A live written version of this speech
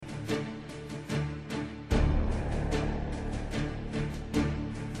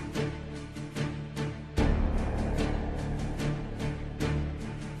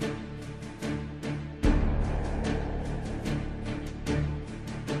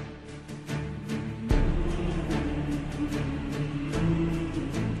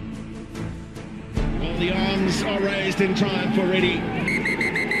The arms are raised in triumph already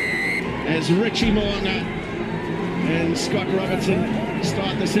as Richie Moanga and Scott Robertson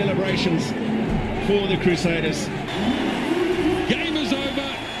start the celebrations for the Crusaders. Game is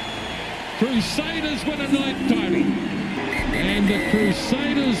over. Crusaders win a 9th title. And the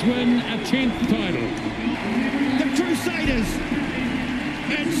Crusaders win a 10th title. The Crusaders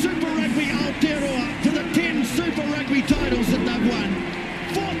and Super Rugby Aotearoa to the 10 Super Rugby titles that they've won.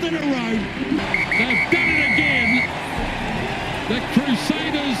 4th in a row. They've done it again. The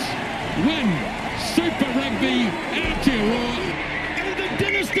Crusaders win Super Rugby Aotearoa. And the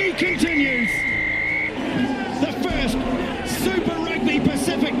dynasty continues. The first Super Rugby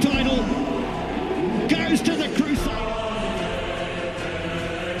Pacific title goes to the Crusaders.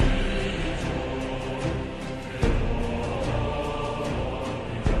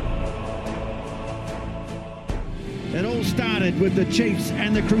 It all started with the Chiefs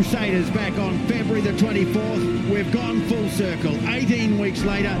and the Crusaders back on February the 24th. We've gone full circle. 18 weeks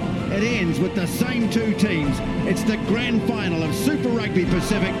later, it ends with the same two teams. It's the grand final of Super Rugby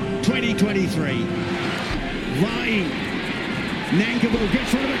Pacific 2023. Vai. Nankivell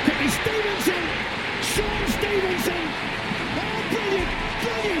gets rid of it quickly. Stevenson! Sean Stevenson! Oh, brilliant!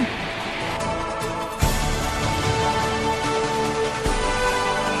 Brilliant!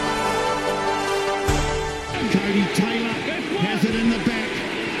 Cody Taylor has it in the back.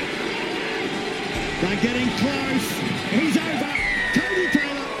 They're getting close. He's over. Cody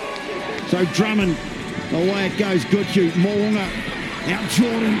Taylor. So Drummond, away it goes. Good shoot. Moonga. Now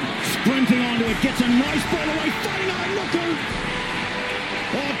Jordan sprinting onto it. Gets a nice ball away. Whainga Nuku.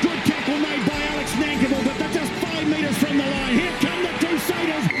 Oh, good tackle made by Alex Nankivell, but they're just 5 metres from the line. Here come the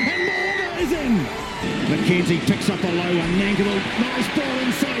Crusaders, and Moonga is in. McKenzie picks up a low one. Nankivell, nice ball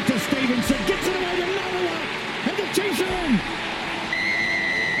inside to Stevenson. Gets it away to Noah. And the Chiefs are in.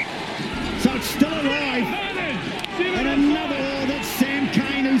 So it's still alive. And another, that's Sam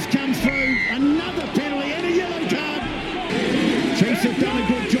Kane who's come through. Another penalty and a yellow card. Chiefs have done a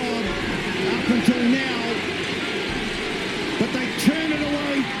good job up until now. But they turn it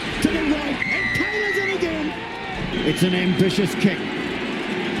away to the right. And Taylor's in again. It's an ambitious kick.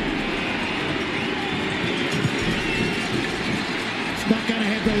 It's not going to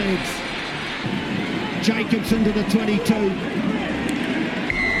have the legs. Jacobs into the 22. Oh,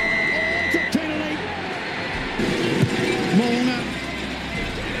 it's a penalty. Moana.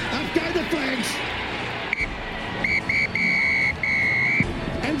 Up go the flags.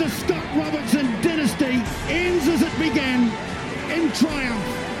 And the Scott Robertson dynasty ends as it began in triumph.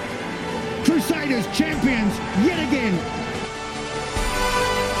 Crusaders champions yet again.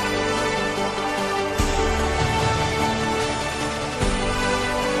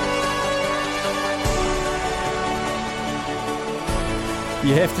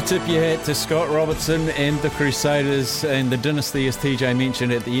 You have to tip your hat to Scott Robertson and the Crusaders and the dynasty, as TJ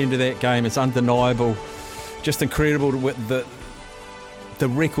mentioned at the end of that game. It's undeniable, just incredible with the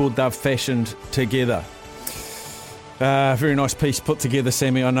record they've fashioned together. Very nice piece put together,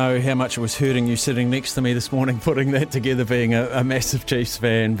 Sammy. I know how much it was hurting you sitting next to me this morning putting that together, being a massive Chiefs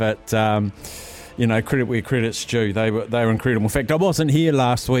fan, but credit where credit's due. They were incredible. In fact, I wasn't here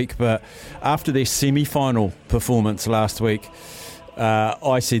last week, but after their semi-final performance last week,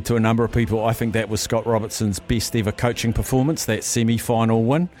 I said to a number of people, I think that was Scott Robertson's best ever coaching performance, that semi-final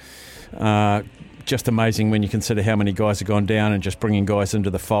win. Just amazing when you consider how many guys have gone down and just bringing guys into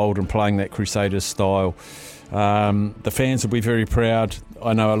the fold and playing that Crusaders style. The fans will be very proud.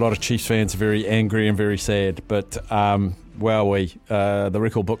 I know a lot of Chiefs fans are very angry and very sad, but the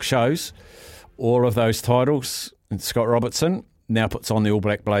record book shows all of those titles. And Scott Robertson now puts on the All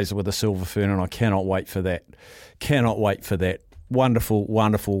Black blazer with a silver fern, and I cannot wait for that. Cannot wait for that. Wonderful,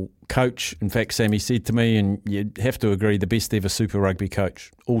 wonderful coach. In fact, Sammy said to me, and you'd have to agree, the best ever Super Rugby coach.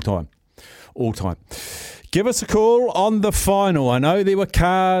 All time. All time. Give us a call on the final. I know there were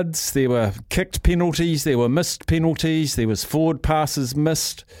cards, there were kicked penalties, there were missed penalties, there was forward passes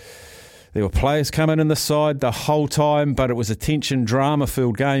missed. There were players coming in the side the whole time, but it was a tension,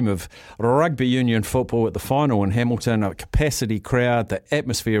 drama-filled game of rugby union football at the final in Hamilton, a capacity crowd. The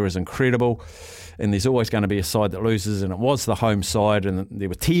atmosphere is incredible, and there's always going to be a side that loses, and it was the home side, and there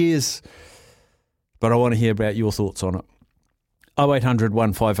were tears. But I want to hear about your thoughts on it. 0800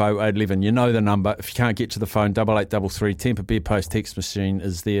 150 811. You know the number. If you can't get to the phone, 8833. Temper Beer Post text machine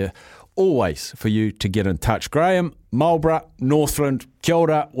is there always for you to get in touch. Graham, Marlborough, Northland, kia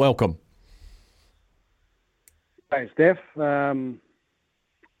ora, welcome. Thanks, Steph.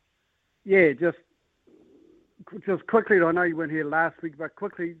 Just quickly, I know you weren't here last week, but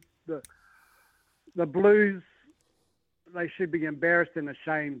quickly, the Blues, they should be embarrassed and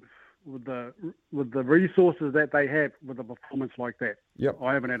ashamed with the resources that they have with a performance like that. Yep.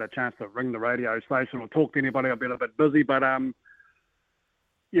 I haven't had a chance to ring the radio station or talk to anybody. I've been a bit busy, but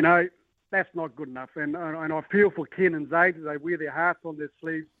that's not good enough. And I feel for Ken and Zaid. They wear their hearts on their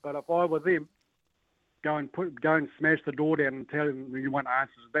sleeves. But if I were them, go and smash the door down and tell them you want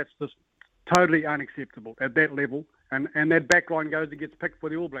answers. That's just totally unacceptable at that level. And that backline goes and gets picked for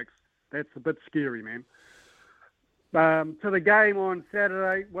the All Blacks. That's a bit scary, man. To the game on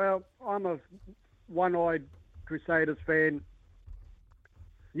Saturday, well, I'm a one-eyed Crusaders fan.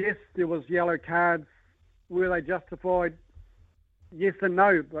 Yes, there was yellow cards. Were they justified? Yes and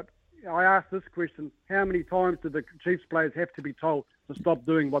no. But I asked this question: how many times did the Chiefs players have to be told to stop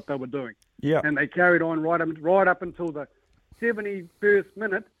doing what they were doing? Yeah. And they carried on right up until the 71st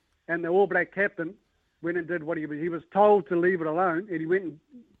minute, and the All Black captain went and did what he was told to leave it alone, and he went and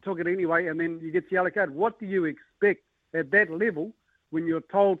took it anyway, and then you get the yellow card. What do you expect at that level when you're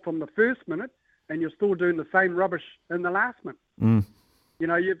told from the first minute and you're still doing the same rubbish in the last minute? Mm.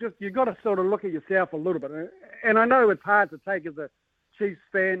 You've got to sort of look at yourself a little bit. And I know it's hard to take as a Chiefs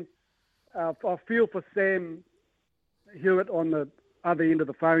fan. I feel for Sam Hewitt on the other end of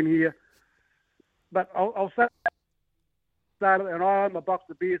the phone here. But I'll say, and I'm a box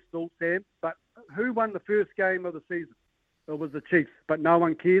of beer still, Sam, but who won the first game of the season? It was the Chiefs, but no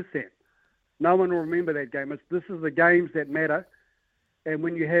one cares, Sam. No one will remember that game. This is the games that matter. And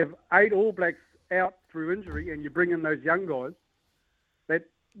when you have 8 All Blacks out through injury and you bring in those young guys, that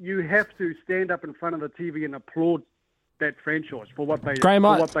you have to stand up in front of the TV and applaud that franchise for what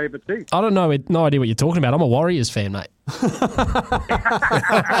they've achieved. I don't know, no idea what you're talking about. I'm a Warriors fan, mate.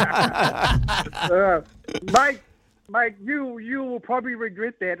 Mate, you will probably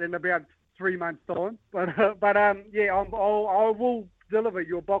regret that in about 3 months' time. But I will deliver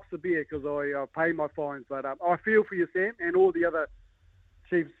your box of beer because I pay my fines. But I feel for you, Sam, and all the other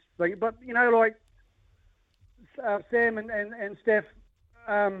Chiefs things. But Sam and Steph,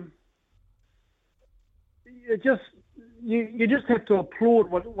 you just have to applaud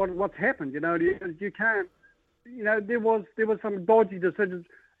what's happened. You can't. There was some dodgy decisions.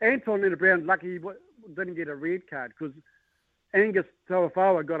 Anton Linder-Brown, lucky he didn't get a red card because Angus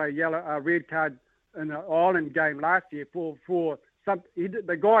Toafawa got a red card in the Ireland game last year for some.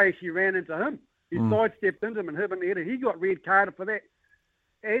 The guy actually ran into him. He sidestepped into him and hit him in the head. He got red carded for that.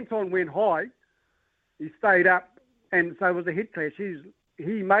 Anton went high. He stayed up, and so it was a head clash.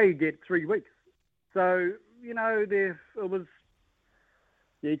 He may get 3 weeks. So it was.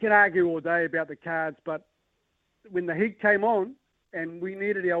 Yeah, you can argue all day about the cards, but when the heat came on and we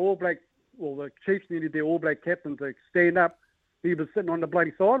needed our All Black, the Chiefs needed their All Black captain to stand up, he was sitting on the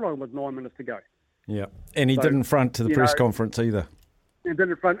bloody sideline with 9 minutes to go. Yeah, and he didn't front to the press conference either. He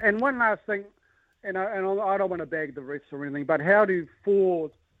didn't front. And one last thing, and I don't want to bag the refs or anything, but how do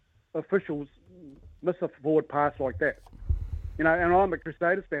 4 officials miss a forward pass like that? And I'm a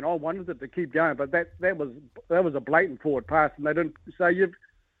Crusaders fan. I wanted it to keep going, but that was a blatant forward pass, and they didn't. So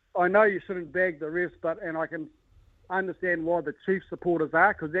I know you shouldn't bag the refs, and I can understand why the Chiefs supporters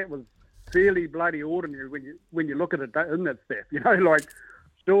are, because that was fairly bloody ordinary when you look at it, isn't it, Steph?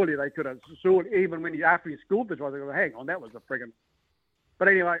 Surely they could have. Even after he scored the try, they go, hang on, that was a friggin'. But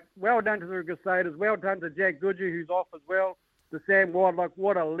anyway, well done to the Crusaders. Well done to Jack Goodger, who's off as well. To Sam Wildlock,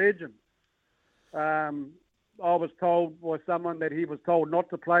 what a legend. I was told by someone that he was told not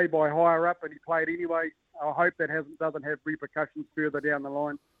to play by higher up, and he played anyway. I hope that doesn't have repercussions further down the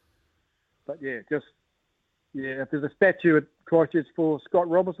line. But if there's a statue at Christchurch for Scott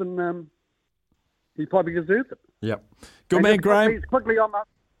Robertson, he probably deserved it. Yep. Good man, Graham. Just quickly on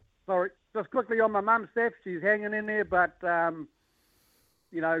my mum, Steph. She's hanging in there, but God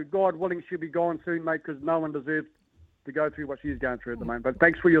willing, she'll be gone soon, mate, because no one deserves to go through what she's going through at the moment. But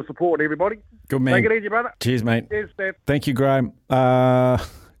thanks for your support, everybody. Good man. Take it easy, brother. Cheers, mate. Cheers, Steph. Thank you, Graham.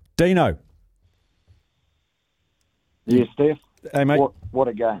 Dino. Yeah, Steph. Hey, mate. What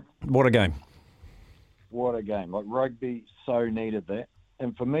a game. What a game. What a game. Like, rugby so needed that.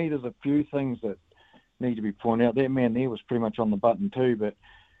 And for me, there's a few things that need to be pointed out. That man there was pretty much on the button too, but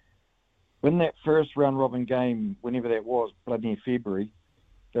when that first round-robin game, whenever that was, bloody near February,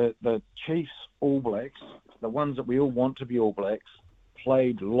 the Chiefs All Blacks, the ones that we all want to be All Blacks,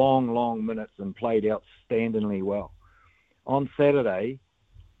 played long minutes and played outstandingly well. On Saturday,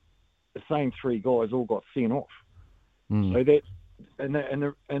 the same 3 guys all got sent off. So that, and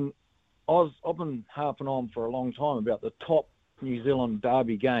I've been harping on for a long time about the top New Zealand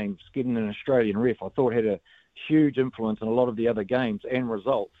derby games getting an Australian ref. I thought had a huge influence in a lot of the other games and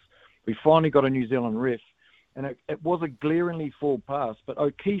results. We finally got a New Zealand ref, and it was a glaringly forward pass, but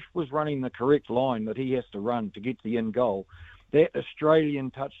O'Keefe was running the correct line that he has to run to get to the end goal, that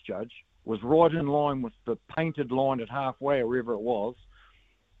Australian touch judge was right in line with the painted line at halfway or wherever it was,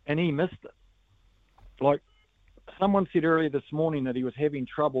 and he missed it. Like someone said earlier this morning that he was having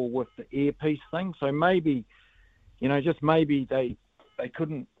trouble with the earpiece thing, so maybe, just maybe they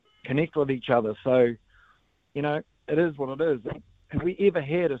couldn't connect with each other. So, it is what it is. Have we ever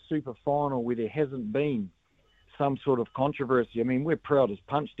had a super final where there hasn't been some sort of controversy? I mean, we're proud as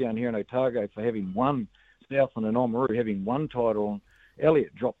punch down here in Otago for having won Southland and Oamaru, having one title, and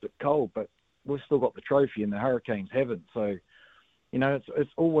Elliot dropped it cold, but we've still got the trophy and the Hurricanes haven't. So,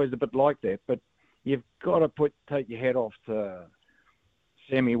 it's always a bit like that. But you've got to take your hat off to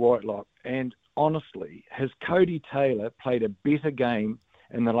Sammy Whitelock. And honestly, has Cody Taylor played a better game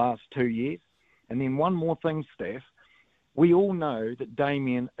in the last 2 years? And then one more thing, Steph. We all know that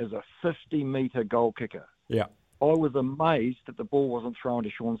Damien is a 50-metre goal kicker. Yeah. I was amazed that the ball wasn't thrown to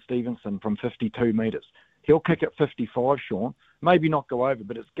Sean Stevenson from 52 metres. He'll kick it 55, Sean. Maybe not go over,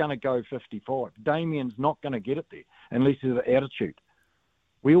 but it's going to go 55. Damien's not going to get it there unless there's an attitude.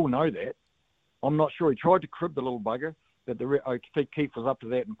 We all know that. I'm not sure. He tried to crib the little bugger, but Keith was up to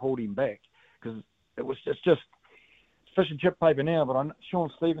that and pulled him back because it's just fish and chip paper now, but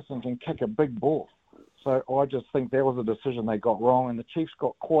Sean Stevenson can kick a big ball. So I just think that was a decision they got wrong, and the Chiefs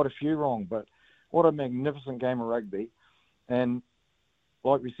got quite a few wrong, but what a magnificent game of rugby. And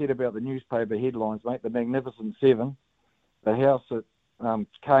like we said about the newspaper headlines, mate, the Magnificent Seven, the house at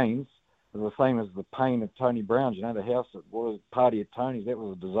Cairns is the same as the pain of Tony Brown's. The house that was party at Tony's, that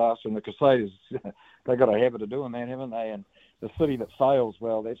was a disaster. And the Crusaders, they got a habit of doing that, haven't they? And the city that fails,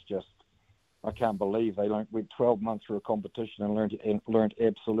 well, that's just, I can't believe they went 12 months through a competition and learned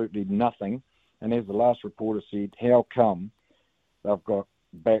absolutely nothing. And as the last reporter said, how come they've got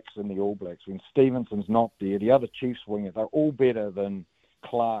backs in the All Blacks when Stevenson's not there? The other Chiefs wingers, they're all better than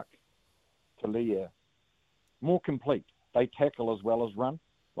Clark, Talia, more complete. They tackle as well as run.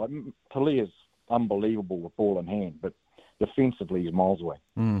 Like Talia's unbelievable with ball in hand, but defensively he's miles away.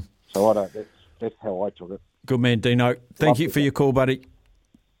 So that's how I took it. Good man, Dino. Thank you for your call, buddy.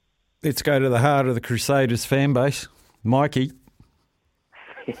 Let's go to the heart of the Crusaders fan base. Mikey.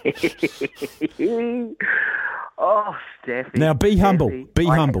 Oh, Staffy. Now be humble. Be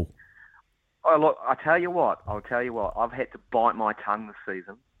humble. Look, I'll tell you what. I've had to bite my tongue this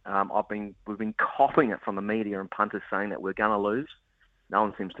season. We've been copying it from the media and punters saying that we're going to lose. No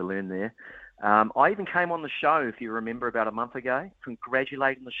one seems to learn there. I even came on the show, if you remember, about a month ago,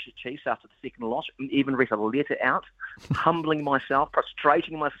 congratulating the Chiefs after the second loss, and even read a letter out, humbling myself,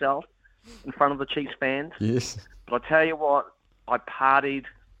 prostrating myself in front of the Chiefs fans. Yes. But I tell you what, I partied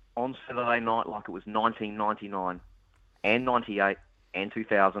on Saturday night like it was 1999 and 98 and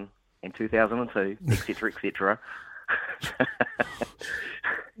 2000 and 2002, etc., etc.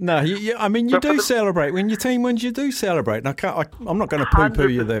 No, I mean, you do celebrate. When your team wins, you do celebrate. And I'm not going to poo-poo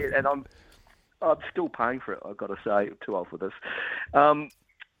you there. And I'm still paying for it, I've got to say. Too old for this.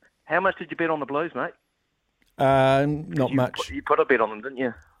 How much did you bet on the Blues, mate? Not much. You put a bet on them, didn't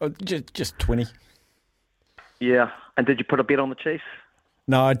you? Just 20. Yeah. And did you put a bet on the Chiefs?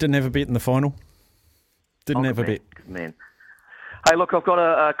 No, I didn't have a bet in the final. Didn't have a bet. Good man. Hey, look, I've got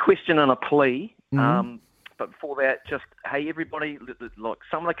a question and a plea. Mm-hmm. But before that, just, hey, everybody, look,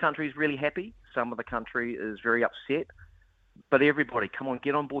 some of the country is really happy. Some of the country is very upset. But everybody, come on,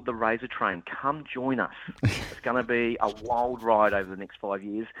 get on board the Razor train. Come join us. It's going to be a wild ride over the next 5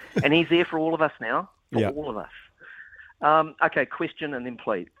 years. And he's there for all of us now, all of us. Okay, question and then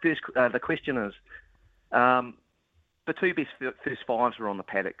plea. First, the question is, the two best first fives were on the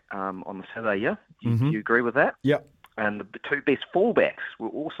paddock on the Saturday, yeah? Do you agree with that? Yep. And the two best fullbacks were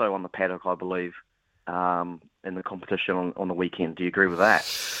also on the paddock, I believe, in the competition on the weekend. Do you agree with that?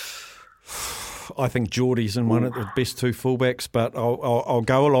 I think Geordie's in one of the best two fullbacks, but I'll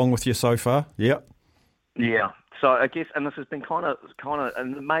go along with you so far. Yep. Yeah. So I guess, and this has been kind of,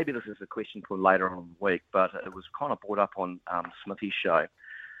 and maybe this is a question for later on in the week, but it was kind of brought up on Smithy's show.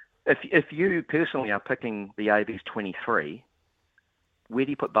 If you personally are picking the AB's 23, where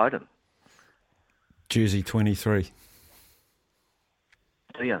do you put Bowden? Jersey 23.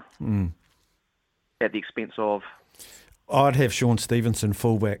 Do you? Mm. At the expense of? I'd have Sean Stevenson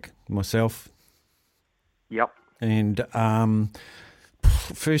fullback myself. Yep. And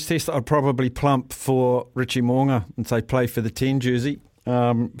first test, I'd probably plump for Richie Mo'unga and say play for the 10 jersey.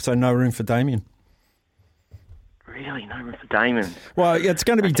 So no room for Damien. Really? No room for Damien? Well, it's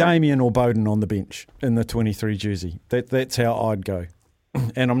going to be Damien or Bowden on the bench in the 23 jersey. That's how I'd go.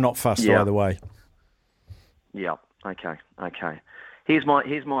 And I'm not fussed either way. Yeah. Okay. Here's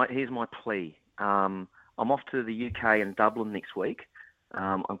my plea. I'm off to the UK and Dublin next week.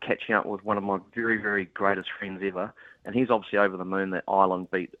 I'm catching up with one of my very, very greatest friends ever, and he's obviously over the moon that Ireland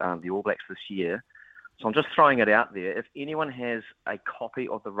beat the All Blacks this year. So I'm just throwing it out there. If anyone has a copy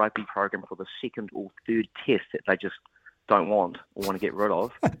of the rugby program for the second or third test that they just don't want or want to get rid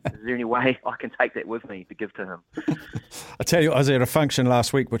of, is there any way I can take that with me to give to him? I tell you, I was at a function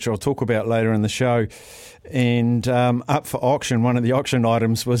last week, which I'll talk about later in the show, and up for auction, one of the auction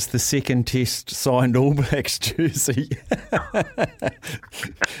items was the second test signed All Blacks jersey.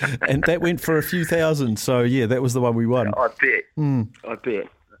 And that went for a few thousand, so yeah, that was the one we won. I bet.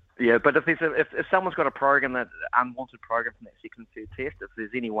 Yeah, but if someone's got a program, that unwanted program from that second and third test, if there's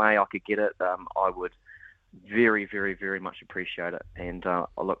any way I could get it, I would very, very, very much appreciate it. And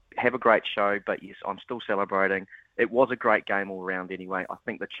look, have a great show, but yes, I'm still celebrating. It was a great game all around anyway. I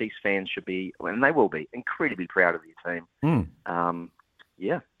think the Chiefs fans should be, and they will be, incredibly proud of their team.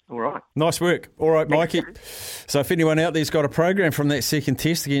 Yeah, all right. Nice work. All right, Mikey. So if anyone out there's got a program from that second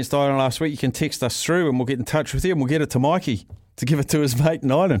test against Ireland last week, you can text us through and we'll get in touch with you and we'll get it to Mikey to give it to his mate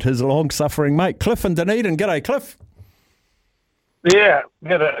in Ireland, his long-suffering mate, Cliff in Dunedin. G'day, Cliff. Yeah,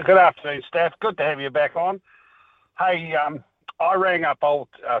 good afternoon, Steph. Good to have you back on. Hey, I rang up old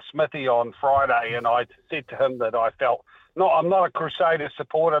Smithy on Friday and I said to him that I felt, I'm not a Crusaders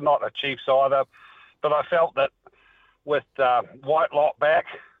supporter, not a Chiefs either, but I felt that with Whitelock back,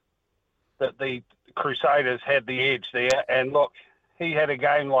 that the Crusaders had the edge there. And look, he had a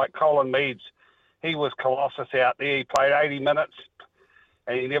game like Colin Meads. He was Colossus out there. He played 80 minutes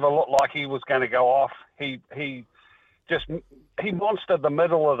and he never looked like he was going to go off. He monstered the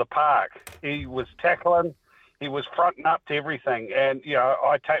middle of the park. He was tackling. He was fronting up to everything. And,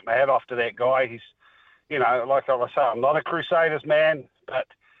 I take my hat off to that guy. He's, like I was saying, I'm not a Crusaders man, but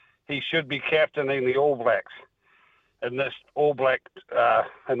he should be captaining the All Blacks in this All Black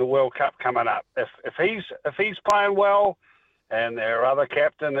in the World Cup coming up. If he's playing well and their other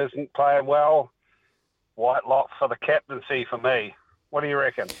captain isn't playing well, Whitelock for the captaincy for me. What do you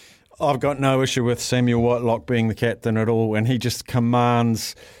reckon? I've got no issue with Samuel Whitelock being the captain at all, and he just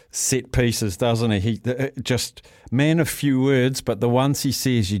commands set pieces, doesn't he? He just man of few words, but the ones he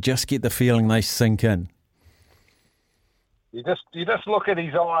says, you just get the feeling they sink in. You just look at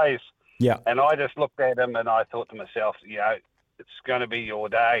his eyes, yeah. And I just looked at him and I thought to myself, it's going to be your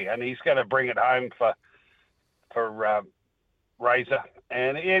day, and he's going to bring it home for Razor,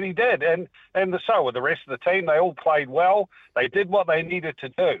 and he did, and so with the rest of the team, they all played well. They did what they needed to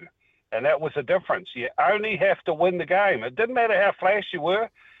do. And that was the difference. You only have to win the game. It didn't matter how flash you were.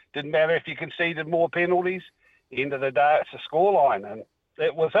 Didn't matter if you conceded more penalties. End of the day, it's a scoreline, and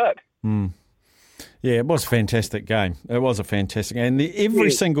that was it. Yeah, it was a fantastic game. It was a fantastic game. And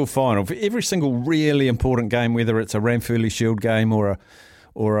every single final, every single really important game, whether it's a Ranfurly Shield game or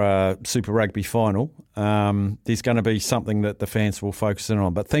a Super Rugby final, there's going to be something that the fans will focus in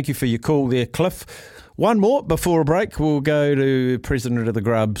on. But thank you for your call there, Cliff. One more before a break. We'll go to President of the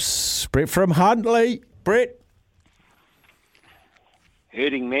Grubs, Brett from Huntley. Brett.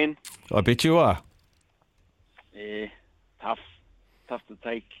 Hurting, man. I bet you are. Yeah, tough to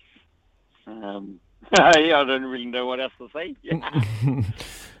take. I don't really know what else to say.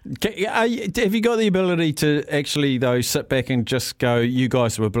 Have you got the ability to actually, though, sit back and just go, you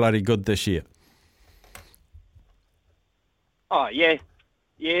guys were bloody good this year? Oh, yeah.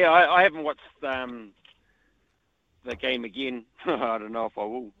 Yeah, I haven't watched the game again. I don't know if I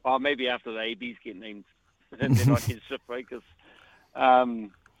will. Oh, maybe after the ABs get named. And then I can shift focus.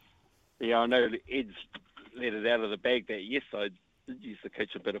 Yeah, I know Ed's let it out of the bag that, yes, I did used to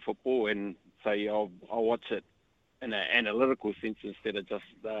coach a bit of football, and so I'll watch it in an analytical sense instead of just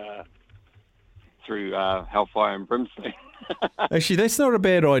through hellfire and brimstone. Actually, that's not a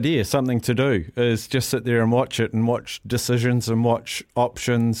bad idea. Something to do is just sit there and watch it and watch decisions and watch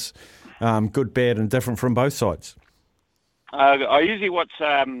options, good, bad, and different from both sides. I usually watch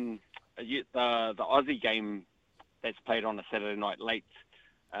the Aussie game that's played on a Saturday night late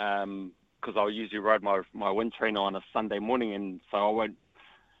because I'll usually ride my wind trainer on a Sunday morning, and so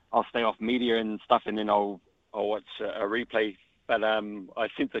I'll stay off media and stuff, and then I'll watch a replay. But I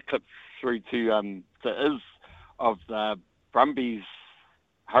sent the clip through to Iz of the Brumbies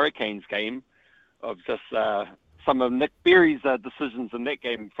Hurricanes game of just some of Nick Berry's decisions in that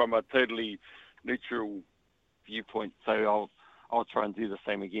game from a totally neutral viewpoint. So I'll try and do the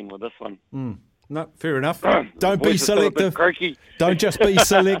same again with this one. No, fair enough. Don't be selective. Don't just be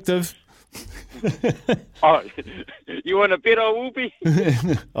selective. Oh, you want to bet I will be?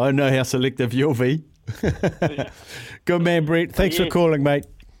 I know how selective you'll be. Good man, Brett. Thanks for calling, mate.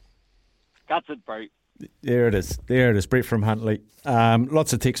 Gutted, bro. There it is. Brett from Huntly.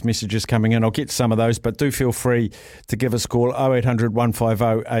 Lots of text messages coming in. I'll get to some of those, but do feel free to give us a call, 0800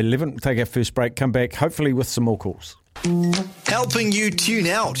 150 11. Take our first break, come back, hopefully with some more calls. Helping you tune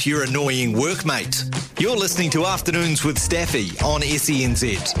out your annoying workmate. You're listening to Afternoons with Staffy on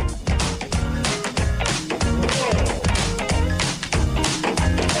SENZ.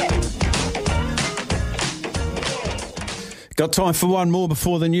 Got time for one more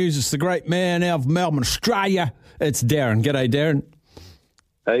before the news. It's the great man out of Melbourne, Australia. It's Darren. G'day, Darren.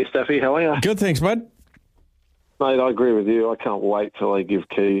 Hey, Staffy, how are you? Good, thanks, bud. Mate, I agree with you. I can't wait till they give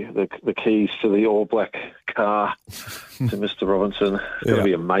the keys to the All Black car to Mr. Robinson. It's going to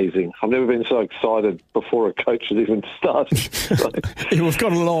be amazing. I've never been so excited before a coach has even started. We've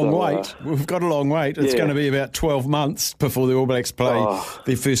got a long wait. We've got a long wait. It's going to be about 12 months before the All Blacks play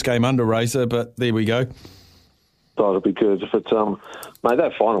their first game under Razor, but there we go. Oh, it'll be good. But, mate,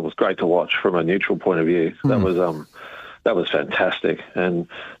 that final was great to watch from a neutral point of view. That was fantastic. And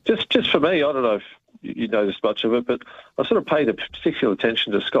just for me, I don't know if you noticed much of it, but I sort of paid a particular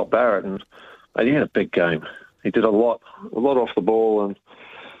attention to Scott Barrett, and mate, he had a big game. He did a lot off the ball, and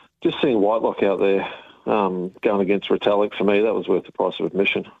just seeing Whitelock out there going against Retallick, for me, that was worth the price of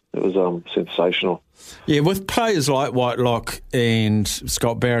admission. It was sensational. Yeah, with players like Whitelock and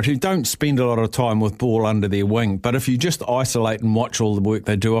Scott Barrett, who don't spend a lot of time with ball under their wing, but if you just isolate and watch all the work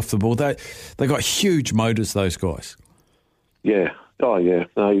they do off the ball, they got huge motors, those guys. Yeah. Oh, yeah.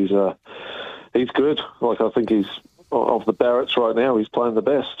 No, he's good. Like, I think he's, of the Barretts right now, he's playing the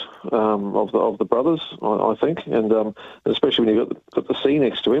best of the brothers, I think. And especially when you've got the C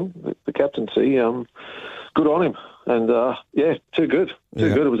next to him, the captaincy, good on him. And, too good.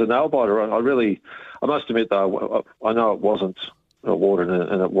 Too good. It was a nail-biter. I must admit, though, I know it wasn't awarded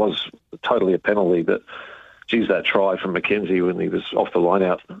and it was totally a penalty, but, geez, that try from McKenzie when he was off the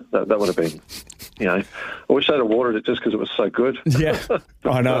line-out, that would have been, I wish they'd awarded it just because it was so good. Yeah,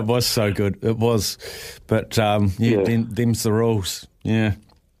 I know, it was so good. It was. But, them's the rules. Yeah.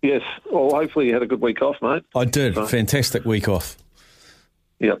 Yes. Well, hopefully you had a good week off, mate. I did. Fantastic week off.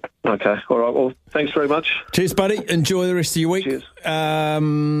 Yep. Okay. All right. Well, thanks very much. Cheers, buddy. Enjoy the rest of your week. Cheers.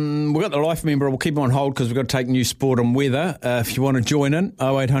 We've got the life member. We'll keep him on hold because we've got to take new sport and weather. If you want to join in,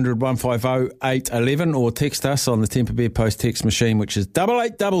 0800 150 811 or text us on the Temper Bear Post text machine, which is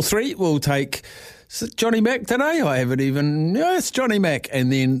 8833. We'll take Johnny Mac today. I haven't even... No, it's Johnny Mac.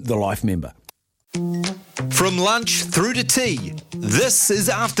 And then the life member. From lunch through to tea, this is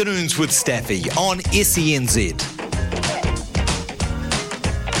Afternoons with Staffy on SENZ.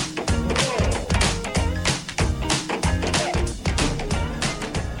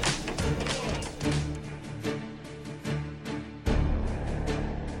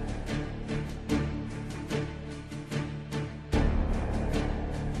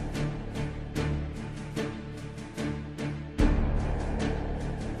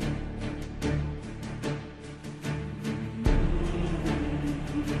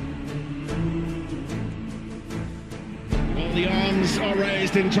 The arms are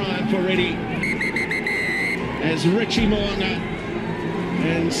raised in triumph already as Richie Mo'unga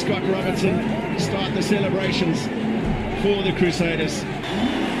and Scott Robertson start the celebrations for the Crusaders.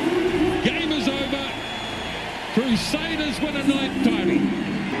 Game is over. Crusaders win a 9th title.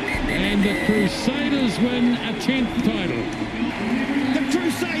 And the Crusaders win a 10th title. The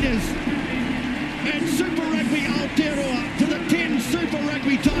Crusaders and Super Rugby Aotearoa to the 10 Super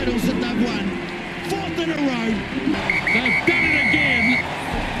Rugby titles that they've won. 4th in a row. They've done it again.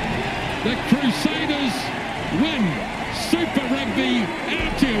 The Crusaders win Super Rugby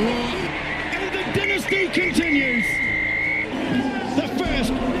Aotearoa. And the dynasty continues. The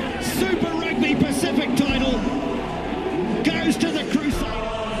first Super Rugby Pacific title goes to the Crusaders.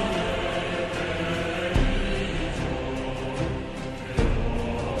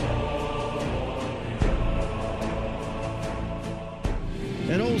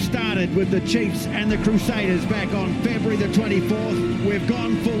 It all started with the Chiefs and the Crusaders back on February the 24th. We've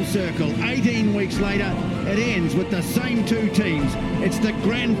gone full circle. 18 weeks later, it ends with the same two teams. It's the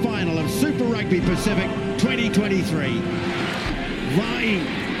grand final of Super Rugby Pacific 2023. Vai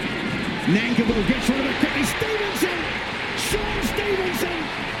Nankivell gets rid of it quickly. Stevenson! Sean Stevenson!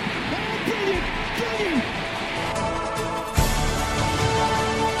 Oh, brilliant! Brilliant!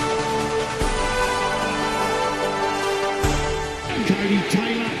 Cody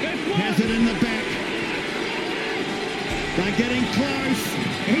Taylor has it in the back. They're getting close.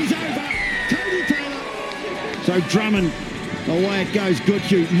 He's over. Cody Taylor. So Drummond, away it goes. Good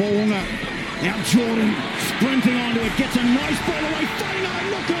shoot. Mo'unga out Jordan, sprinting onto it. Gets a nice ball away. Whainga,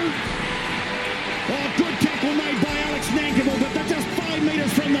 look who. Oh, good tackle made by Alex Nankivell, but they're just 5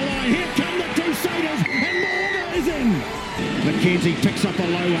 metres from the line. Here come the Crusaders. McKenzie picks up a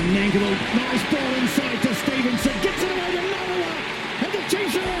low one. Nankerville, nice ball inside to Stevenson. Gets it away to Manawa. And the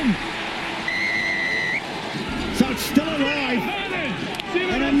Chiefs are in. So it's still alive.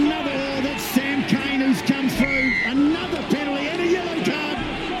 And another, that's Sam Kane who's come through. Another penalty and a yellow card.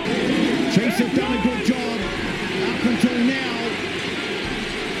 Chiefs have done a good job up until now.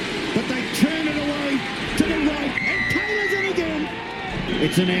 But they turn it away to the right. And Taylor's in again.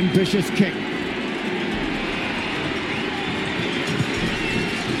 It's an ambitious kick.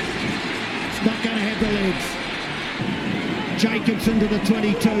 It's not going to have the legs. Jacobson to the 22.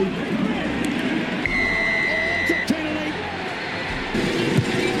 It's a penalty.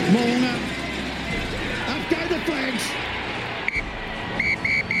 Moana. Up go the flags.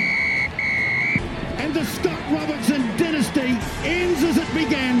 And the Scott Robertson dynasty ends as it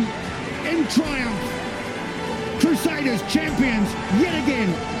began in triumph. Crusaders champions yet again.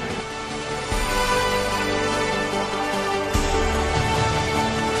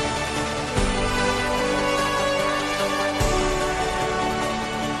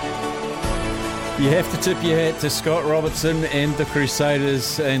 You have to tip your hat to Scott Robertson and the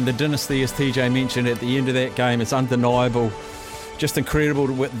Crusaders and the dynasty, as TJ mentioned at the end of that game. It's undeniable, just incredible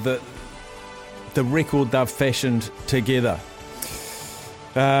with the record they've fashioned together.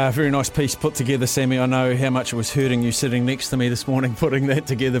 Very nice piece put together, Sammy. I know how much it was hurting you sitting next to me this morning putting that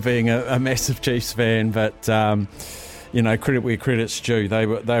together, being a massive Chiefs fan, but credit where credit's due. They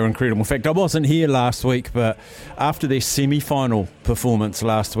were incredible. In fact, I wasn't here last week, but after their semi-final performance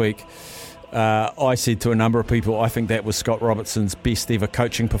last week, I said to a number of people, I think that was Scott Robertson's best ever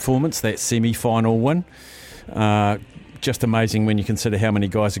coaching performance, that semi-final win. Just amazing when you consider how many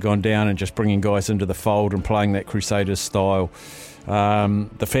guys have gone down and just bringing guys into the fold and playing that Crusaders style.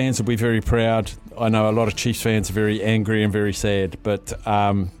 The fans will be very proud. I know a lot of Chiefs fans are very angry and very sad, but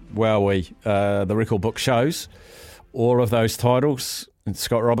the record book shows all of those titles. And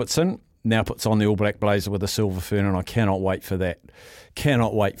Scott Robertson now puts on the All Black blazer with a silver fern, and I cannot wait for that.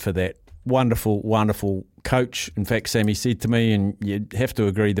 Cannot wait for that. Wonderful, wonderful coach. In fact, Sammy said to me, and you'd have to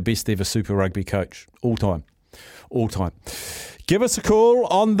agree, the best ever Super Rugby coach. All time. All time. Give us a call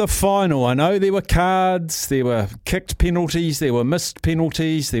on the final. I know there were cards, there were kicked penalties, there were missed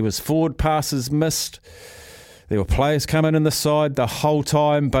penalties, there was forward passes missed. There were players coming in the side the whole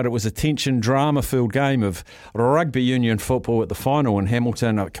time, but it was a tension, drama-filled game of rugby union football at the final in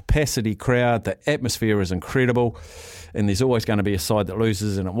Hamilton, a capacity crowd. The atmosphere is incredible, and there's always going to be a side that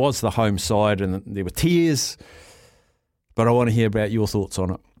loses, and it was the home side, and there were tears. But I want to hear about your thoughts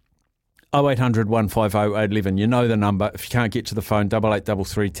on it. 0800 150 811. You know the number. If you can't get to the phone,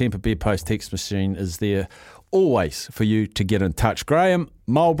 8833. Temper Bed Post text machine is there always for you to get in touch. Graham,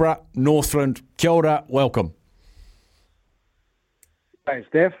 Marlborough, Northland, kia ora, welcome. Hey,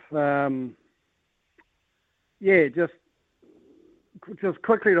 Steph. Just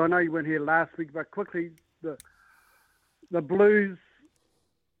quickly, I know you weren't here last week, but quickly, the Blues,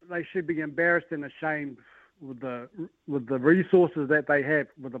 they should be embarrassed and ashamed with the resources that they have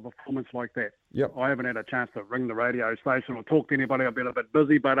with a performance like that. Yep. I haven't had a chance to ring the radio station or talk to anybody. I've been a bit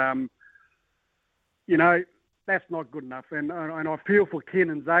busy, but that's not good enough. And I feel for Ken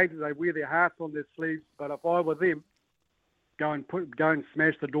and Zaid. They wear their hearts on their sleeves. But if I were them, go and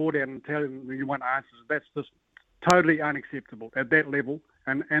smash the door down and tell them you want answers. That's just totally unacceptable at that level.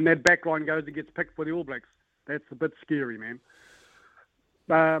 And that back line goes and gets picked for the All Blacks. That's a bit scary, man.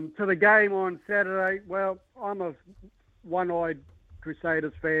 To the game on Saturday, well, I'm a one-eyed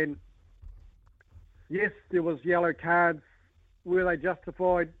Crusaders fan. Yes, there was yellow cards. Were they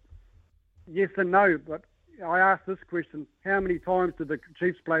justified? Yes and no. But I asked this question, how many times did the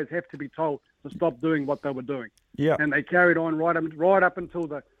Chiefs players have to be told to stop doing what they were doing? Yeah. And they carried on right up until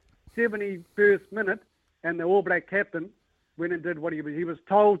the 71st minute, and the All Black captain went and did what he was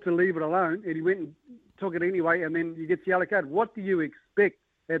told to leave it alone, and he went and took it anyway, and then you get the yellow card. What do you expect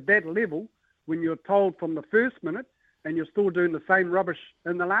at that level when you're told from the first minute and you're still doing the same rubbish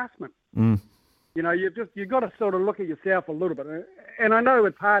in the last minute? Mm. You know, you've got to sort of look at yourself a little bit. And I know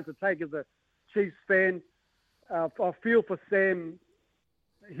it's hard to take as a Chiefs fan. I feel for Sam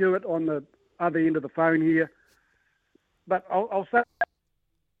Hewitt on the other end of the phone here. But I'll say,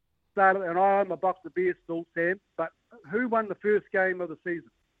 and I'm a box of beer still, Sam, but who won the first game of the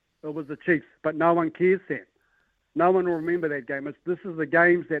season? It was the Chiefs, but no one cares, Sam. No one will remember that game. This is the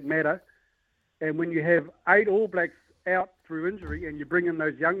games that matter. And when you have 8 All Blacks out through injury and you bring in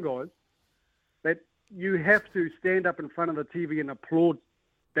those young guys, that you have to stand up in front of the TV and applaud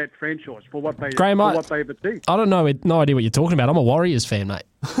that franchise for what they've achieved. I don't know, no idea what you're talking about. I'm a Warriors fan, mate.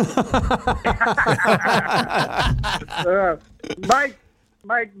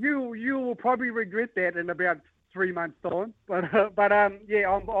 Mate, you will probably regret that in about 3 months' time. But yeah,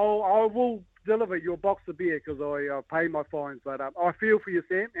 I will deliver your box of beer because I pay my fines. But I feel for you,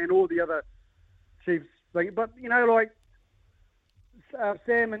 Sam, and all the other Chiefs thing. But you know, like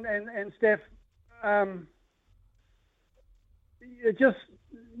Sam and Steph,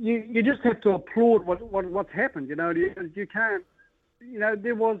 you just have to applaud what's happened. You know, you can't. You know,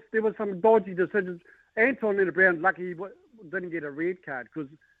 there was some dodgy decisions. Anton Brown, lucky he didn't get a red card because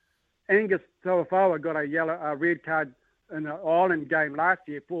Angus Tauafaua got a red card in the Ireland game last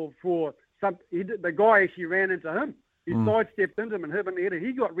year for some. The guy actually ran into him. He sidestepped into him and hit him in the head.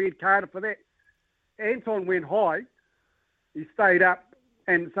 He got red carded for that. Anton went high. He stayed up,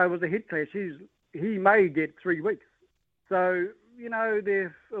 and so it was a head clash. He may get 3 weeks. So you know,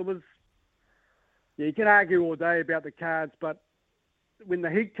 it was. Yeah, you can argue all day about the cards, but when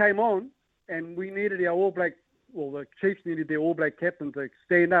the heat came on, and we needed our All Black, well, the Chiefs needed their All Black captain to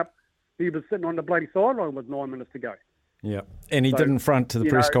stand up. He was sitting on the bloody sideline with 9 minutes to go. Yeah, and he didn't front to the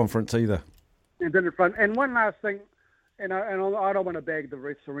press conference either. He didn't front. And one last thing, and I don't want to bag the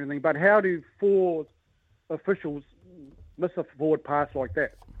refs or anything, but how do 4 officials miss a forward pass like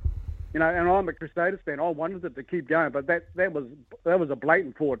that? You know, and I'm a Crusaders fan. I wanted it to keep going, but that was a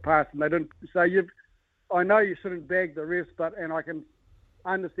blatant forward pass, and they didn't. So I know you shouldn't bag the refs, and I can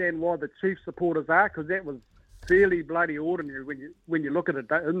understand why the Chiefs supporters are, because that was fairly bloody ordinary when you look at it,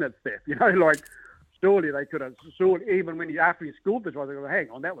 isn't it, Steph? You know, like surely they could have, even after he scored the try, they go, hang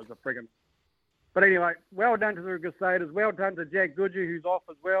on, that was a friggin'. But anyway, well done to the Crusaders, well done to Jack Goodger, who's off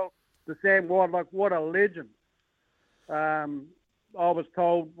as well, to Sam White, like what a legend. I was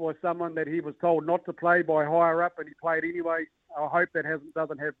told by someone that he was told not to play by higher up, and he played anyway. I hope that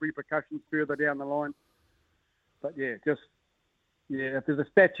doesn't have repercussions further down the line. But yeah, if there's a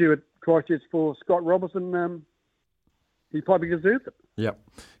statue at Christchurch for Scott Robertson, he probably deserves it. Yep.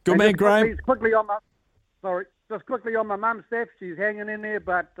 Good man, Graham. Just quickly on my mum, Steph. She's hanging in there,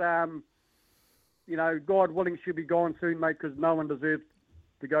 but, you know, God willing, she'll be gone soon, mate, because no one deserves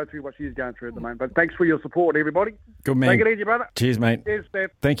to go through what she's going through at the moment. But thanks for your support, everybody. Good man. Take it easy, brother. Cheers, mate. Cheers, Steph.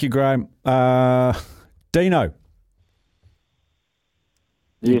 Thank you, Graham. Dino.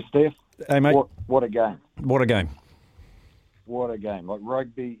 Yeah, Steph. Hey, mate. What a game. What a game. What a game. Like,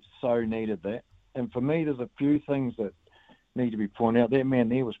 rugby so needed that. And for me, there's a few things that need to be pointed out. That man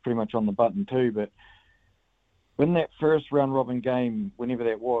there was pretty much on the button too, but when that first round-robin game, whenever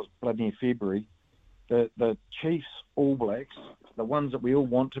that was, bloody near February, the Chiefs All Blacks, the ones that we all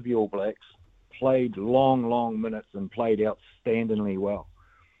want to be All Blacks, played long minutes and played outstandingly well.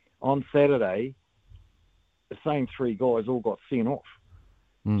 On Saturday, the same 3 guys all got sent off.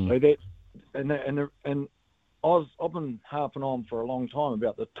 So that, and I've been harping on for a long time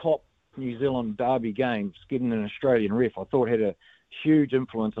about the top New Zealand derby games getting an Australian ref. I thought had a huge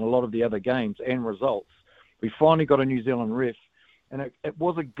influence in a lot of the other games and results. We finally got a New Zealand ref, and it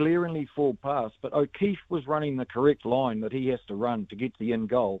was a glaringly forward pass, but O'Keefe was running the correct line that he has to run to get to the end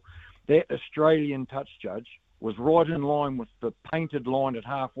goal. That Australian touch judge was right in line with the painted line at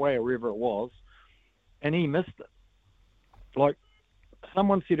halfway or wherever it was, and he missed it. Like,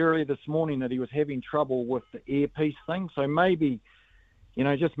 someone said earlier this morning that he was having trouble with the earpiece thing, so maybe, you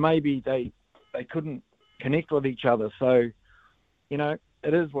know, just maybe they couldn't connect with each other. So, you know,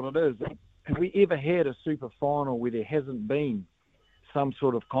 it is what it is. Have we ever had a super final where there hasn't been some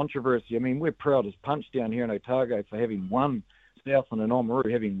sort of controversy? I mean, we're proud as punch down here in Otago for having won, Southland and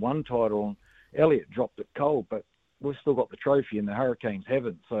Oamaru having one title, and Elliott dropped it cold, but we've still got the trophy and the Hurricanes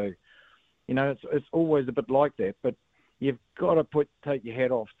haven't. So, you know, it's always a bit like that. But you've got to take your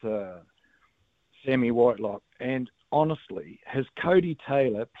hat off to Sammy Whitelock. And honestly, has Cody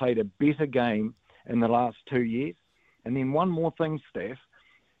Taylor played a better game in the last 2 years? And then one more thing, Steph.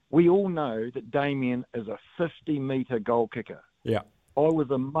 We all know that Damien is a 50-metre goal kicker. Yeah. I was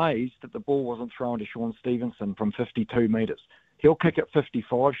amazed that the ball wasn't thrown to Sean Stevenson from 52 metres. He'll kick it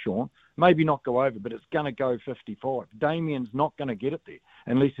 55, Sean. Maybe not go over, but it's going to go 55. Damien's not going to get it there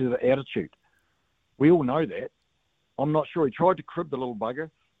unless there's an attitude. We all know that. I'm not sure. He tried to crib the little bugger,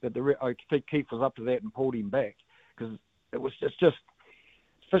 but Keith was up to that and pulled him back because it's just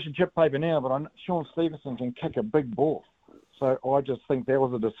fish and chip paper now, but Sean Stevenson can kick a big ball. So I just think that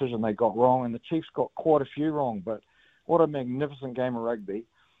was a decision they got wrong, and the Chiefs got quite a few wrong, but what a magnificent game of rugby.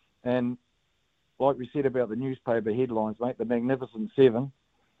 And like we said about the newspaper headlines, mate, the Magnificent Seven,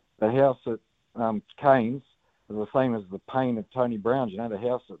 the house at Cairns is the same as the pain of Tony Brown's. You know, the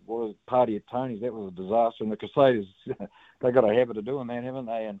house that was party at Tony's, that was a disaster. And the Crusaders, they got a habit of doing that, haven't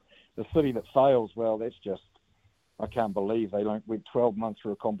they? And the city that fails, well, that's just, I can't believe they went 12 months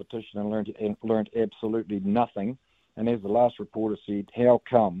through a competition and learned absolutely nothing. And as the last reporter said, how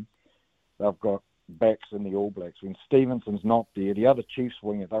come they've got backs in the All Blacks. When Stevenson's not there, the other Chiefs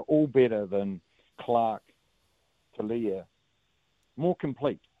wingers, they're all better than Clark, Talia, more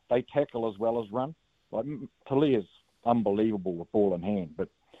complete. They tackle as well as run. Like Talia's unbelievable with ball in hand, but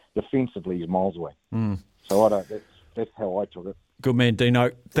defensively he's miles away. So that's how I took it. Good man,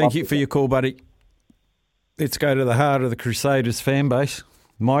 Dino. Thank you for your call, buddy. Let's go to the heart of the Crusaders fan base.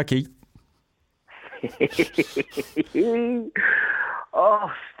 Mikey.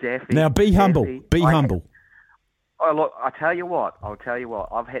 Oh, Staffy. Now be humble. Be humble. Oh, look, I'll tell you what.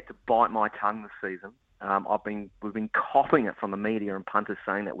 I've had to bite my tongue this season. We've been copping it from the media and punters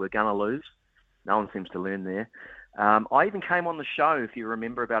saying that we're going to lose. No one seems to learn there. I even came on the show, if you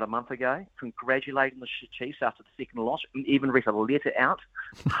remember, about a month ago, congratulating the Chiefs after the second loss, and even read a letter out,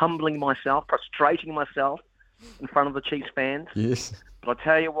 humbling myself, prostrating myself in front of the Chiefs fans. Yes. But I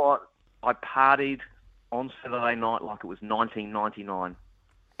tell you what, I partied on Saturday night like it was 1999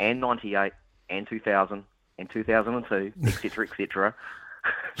 and 98 and 2000 and 2002, etc., etc.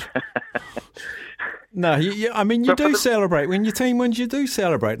 No, you do celebrate. When your team wins, you do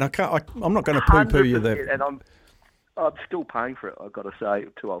celebrate. And I'm not going to poo-poo you there. And I'm still paying for it, I've got to say.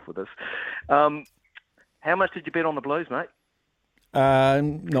 I'm too old for this. How much did you bet on the Blues, mate?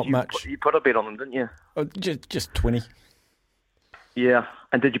 Not much. You put a bet on them, didn't you? Just 20. Yeah.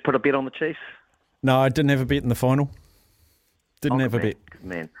 And did you put a bet on the Chiefs? No, I didn't have a bet in the final. Didn't have a bet. Good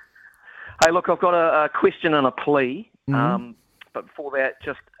man. Hey, look, I've got a question and a plea. But before that,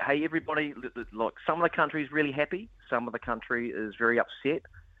 hey, everybody, like, some of the country is really happy. Some of the country is very upset.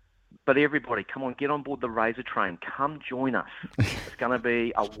 But everybody, come on, get on board the Razor train. Come join us. It's going to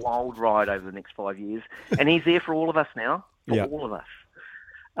be a wild ride over the next 5 years. And he's there for all of us now. All of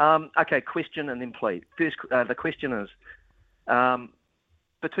us. Okay, question and then plea. First, the question is,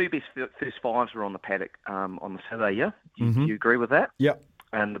 the two best first fives were on the paddock on the Saturday, yeah? Do you agree with that? Yep.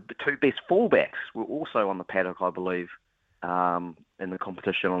 And the two best fullbacks were also on the paddock, I believe, in the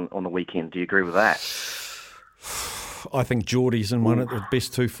competition on the weekend. Do you agree with that? I think Geordie's in one of the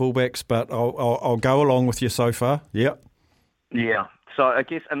best two fullbacks, but I'll go along with you so far. Yep. Yeah. So I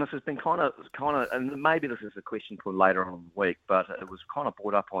guess, and this has been kind of, and maybe this is a question for later on in the week, but it was kind of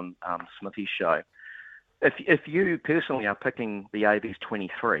brought up on Smithy's show. If you personally are picking the AB's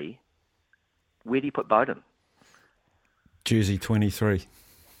 23, where do you put Bowden? Jersey 23.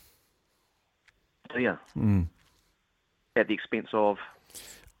 Do you? At the expense of?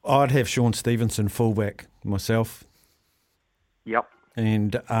 I'd have Sean Stevenson fullback myself. Yep.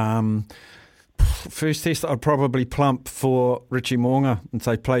 And first test, I'd probably plump for Richie Mo'unga and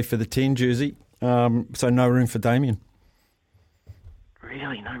say play for the 10 jersey. So no room for Damien.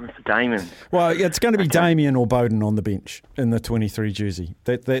 Really? No room for Damien? Well, it's going to be Damien or Bowden on the bench in the 23 jersey.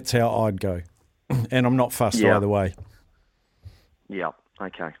 That's how I'd go. And I'm not fussed either way. Yeah.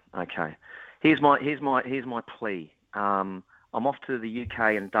 Okay. Here's my plea. I'm off to the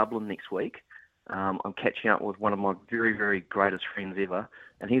UK and Dublin next week. I'm catching up with one of my very, very greatest friends ever,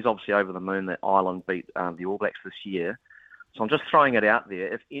 and he's obviously over the moon that Ireland beat the All Blacks this year. So I'm just throwing it out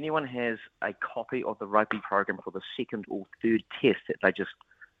there. If anyone has a copy of the rugby program for the second or third test that they just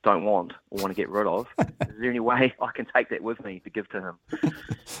don't want or want to get rid of, is there any way I can take that with me to give to him?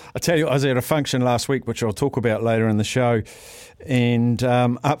 I tell you, I was at a function last week, which I'll talk about later in the show, and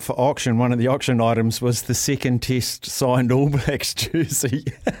up for auction, one of the auction items was the second test signed All Blacks jersey.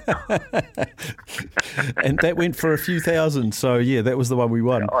 And that went for a few thousand, so yeah, that was the one we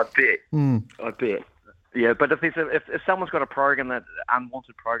won. I bet. Yeah, but if someone's got a program, that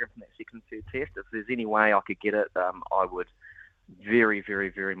unwanted program from that second and third test, if there's any way I could get it, I would very, very,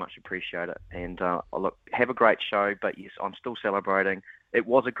 very much appreciate it. And look, have a great show, but yes, I'm still celebrating. It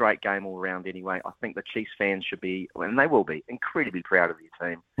was a great game all around anyway. I think the Chiefs fans should be, and they will be, incredibly proud of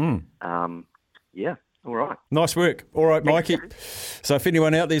their team. Yeah, all right. Nice work. All right, Mikey. So if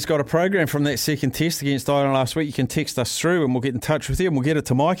anyone out there's got a program from that second test against Ireland last week, you can text us through and we'll get in touch with you and we'll get it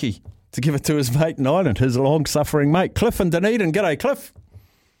to Mikey to give it to his mate in Ireland, his long-suffering mate, Cliff in Dunedin. G'day, Cliff.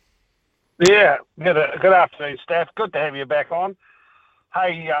 Yeah, good afternoon, Steph. Good to have you back on.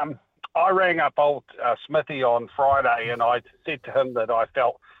 Hey, I rang up old Smithy on Friday and I said to him that I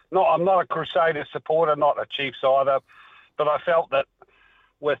felt, I'm not a Crusaders supporter, not a Chiefs either, but I felt that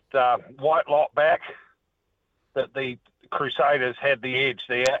with Whitelott back, that the Crusaders had the edge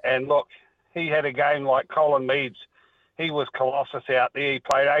there. And look, he had a game like Colin Meads. He was Colossus out there. He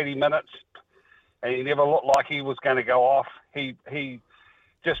played 80 minutes and he never looked like he was going to go off. He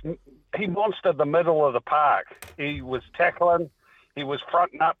monstered the middle of the park. He was tackling. He was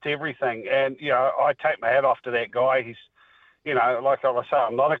fronting up to everything. And, I take my hat off to that guy. He's, like I say,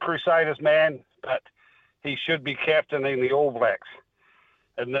 I'm not a Crusaders man, but he should be captaining the All Blacks.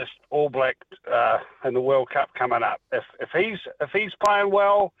 in this All Black in the World Cup coming up. If he's playing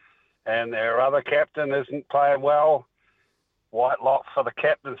well, and their other captain isn't playing well, Whitelock for the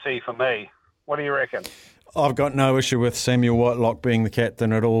captaincy for me. What do you reckon? I've got no issue with Samuel Whitelock being the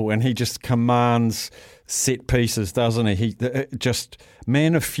captain at all, and he just commands set pieces, doesn't he? He just,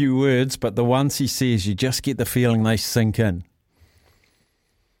 man of few words, but the ones he says, you just get the feeling they sink in.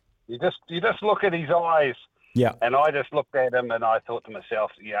 You just look at his eyes. Yeah. And I just looked at him and I thought to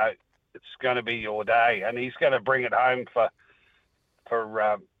myself, it's going to be your day, and he's going to bring it home for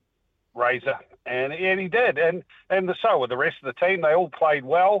Razor, and he did, and so with the rest of the team, they all played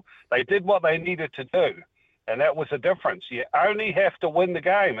well. They did what they needed to do, and that was the difference. You only have to win the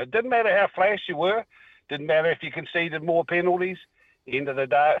game. It didn't matter how flash you were. Didn't matter if you conceded more penalties. End of the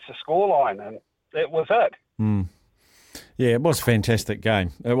day, it's a scoreline, and that was it. Yeah, it was a fantastic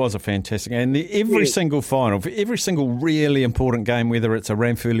game. It was a fantastic game. And every single final, every single really important game, whether it's a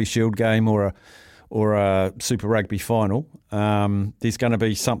Ranfurly Shield game or a Super Rugby final, there's going to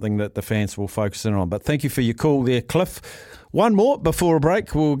be something that the fans will focus in on. But thank you for your call there, Cliff. One more before a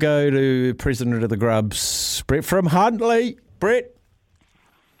break. We'll go to President of the Grubs, Brett from Huntley. Brett?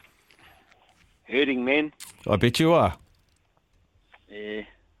 Hurting, man. I bet you are. Yeah,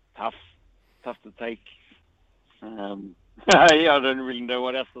 tough to take. I don't really know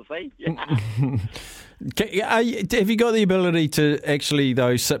what else to say. Have you got the ability to actually,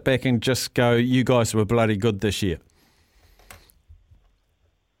 though, sit back and just go, you guys were bloody good this year?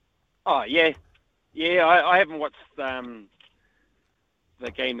 Oh, yeah. Yeah, I haven't watched the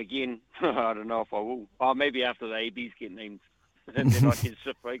game again. I don't know if I will. Oh, maybe after the ABs get named. And then I can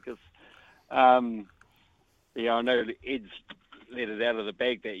shift focus. I know Ed's let it out of the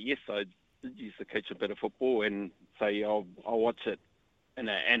bag that, yes, I did used to coach a bit of football, and so I'll watch it in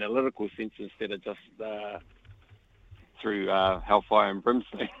an analytical sense instead of just through hellfire and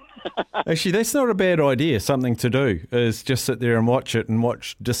brimstone. Actually, that's not a bad idea. Something to do is just sit there and watch it and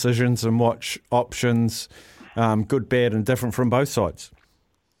watch decisions and watch options, good, bad, and different from both sides.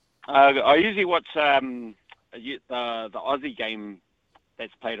 I usually watch the Aussie game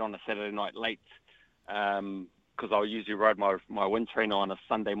that's played on a Saturday night late. Because I'll usually ride my wind trainer on a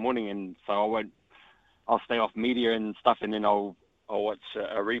Sunday morning, and so I'll stay off media and stuff, and then I'll watch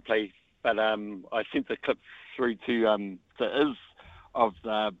a replay. But I sent the clip through to Iz of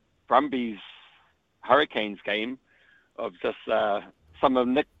the Brumbies Hurricanes game of just some of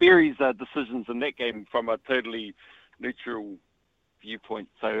Nick Berry's decisions in that game from a totally neutral viewpoint.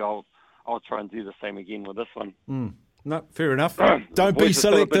 So I'll try and do the same again with this one. No, fair enough. Don't be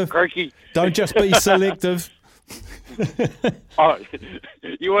selective. Don't just be selective. Oh,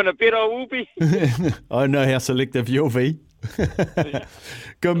 you want to bet I will be? I know how selective you'll be.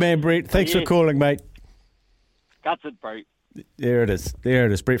 Good man, Brett. Thanks for calling, mate. That's it, bro. There it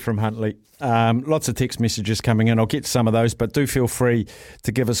is. Brett from Huntley. Lots of text messages coming in. I'll get to some of those, but do feel free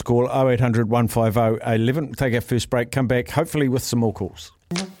to give us a call, 0800 150 11. Take our first break, come back, hopefully with some more calls.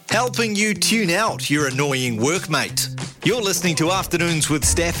 Helping you tune out your annoying workmate. You're listening to Afternoons with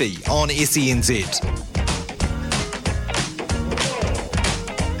Staffy on SENZ.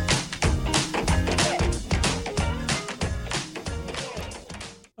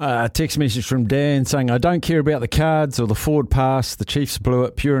 Text message from Dan saying, I don't care about the cards or the forward pass. The Chiefs blew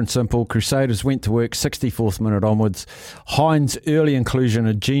it, pure and simple. Crusaders went to work 64th minute onwards. Hines' early inclusion,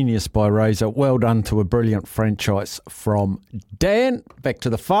 a genius by Razor. Well done to a brilliant franchise from Dan. Back to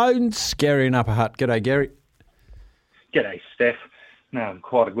the phones. Gary in Upper Hutt. G'day, Gary. G'day, Steph. No,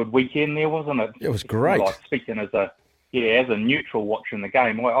 quite a good weekend there, wasn't it? It was great. Like speaking as a neutral watching the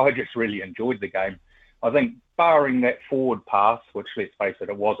game, I just really enjoyed the game. I think barring that forward pass, which, let's face it,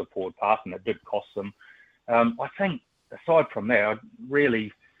 it was a forward pass and it did cost them, I think aside from that,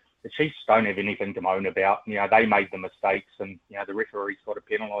 the Chiefs don't have anything to moan about. They made the mistakes and, the referee's got to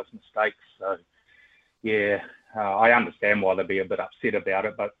penalise mistakes. So, I understand why they'd be a bit upset about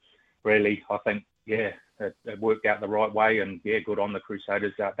it, but really, I think, it worked out the right way, and, good on the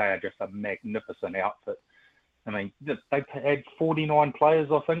Crusaders. They are just a magnificent outfit. I mean, they had 49 players,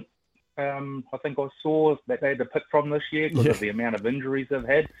 I think. I saw that they had to pick from this year because of the amount of injuries they've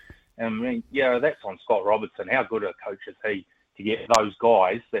had. I mean, that's on Scott Robertson. How good a coach is he to get those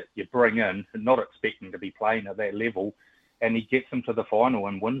guys that you bring in, not expecting to be playing at that level, and he gets them to the final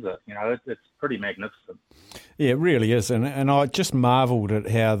and wins it. It's pretty magnificent. Yeah, it really is. And I just marvelled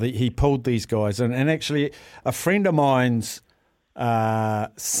at how he pulled these guys. And actually, a friend of mine's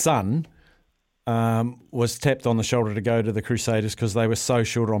son was tapped on the shoulder to go to the Crusaders because they were so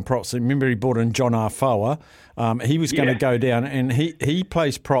short on props. Remember, he brought in John Arfoa. He was going to go down, and he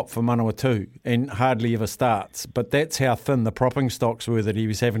plays prop for Manawatu and hardly ever starts. But that's how thin the propping stocks were that he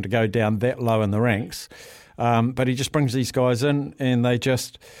was having to go down that low in the ranks. But he just brings these guys in, and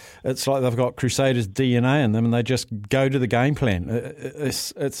it's like they've got Crusaders DNA in them, and they just go to the game plan.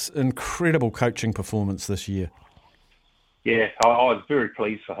 It's incredible coaching performance this year. Yeah, I was very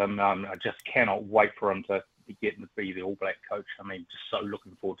pleased for him. I just cannot wait for him to get to be the All Black coach. I mean, just so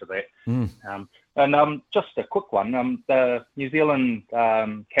looking forward to that. And just a quick one. The New Zealand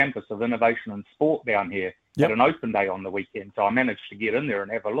campus of innovation and sport down here had an open day on the weekend, so I managed to get in there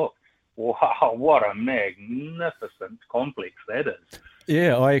and have a look. Wow, what a magnificent complex that is.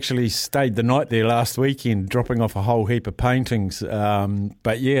 Yeah, I actually stayed the night there last weekend, dropping off a whole heap of paintings.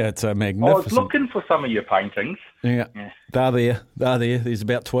 But yeah, it's a magnificent... I was looking for some of your paintings. Yeah. They're there. There's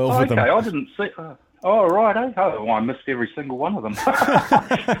about 12 of them. Okay, I didn't see... Oh, right, eh? Oh, I missed every single one of them.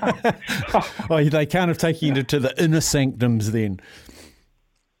 Oh, they can't have taken you to the inner sanctums then.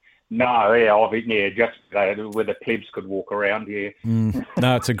 No, yeah, just where the plebs could walk around,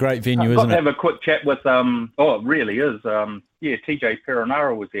 No, it's a great venue, isn't it? I've got to have a quick chat with, it really is. TJ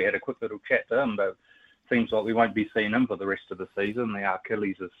Perenara was there, had a quick little chat to him, but seems like we won't be seeing him for the rest of the season. The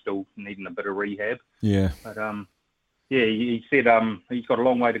Achilles is still needing a bit of rehab. Yeah. But, he said he's got a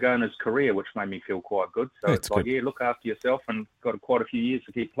long way to go in his career, which made me feel quite good. So it's like, look after yourself and got quite a few years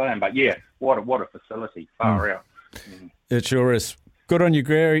to keep playing. But, what a facility, far out. It sure is. Good on you,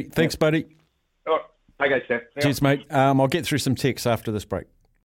 Gary. Thanks, buddy. All right. Okay, Steph. Cheers, mate. I'll get through some texts after this break.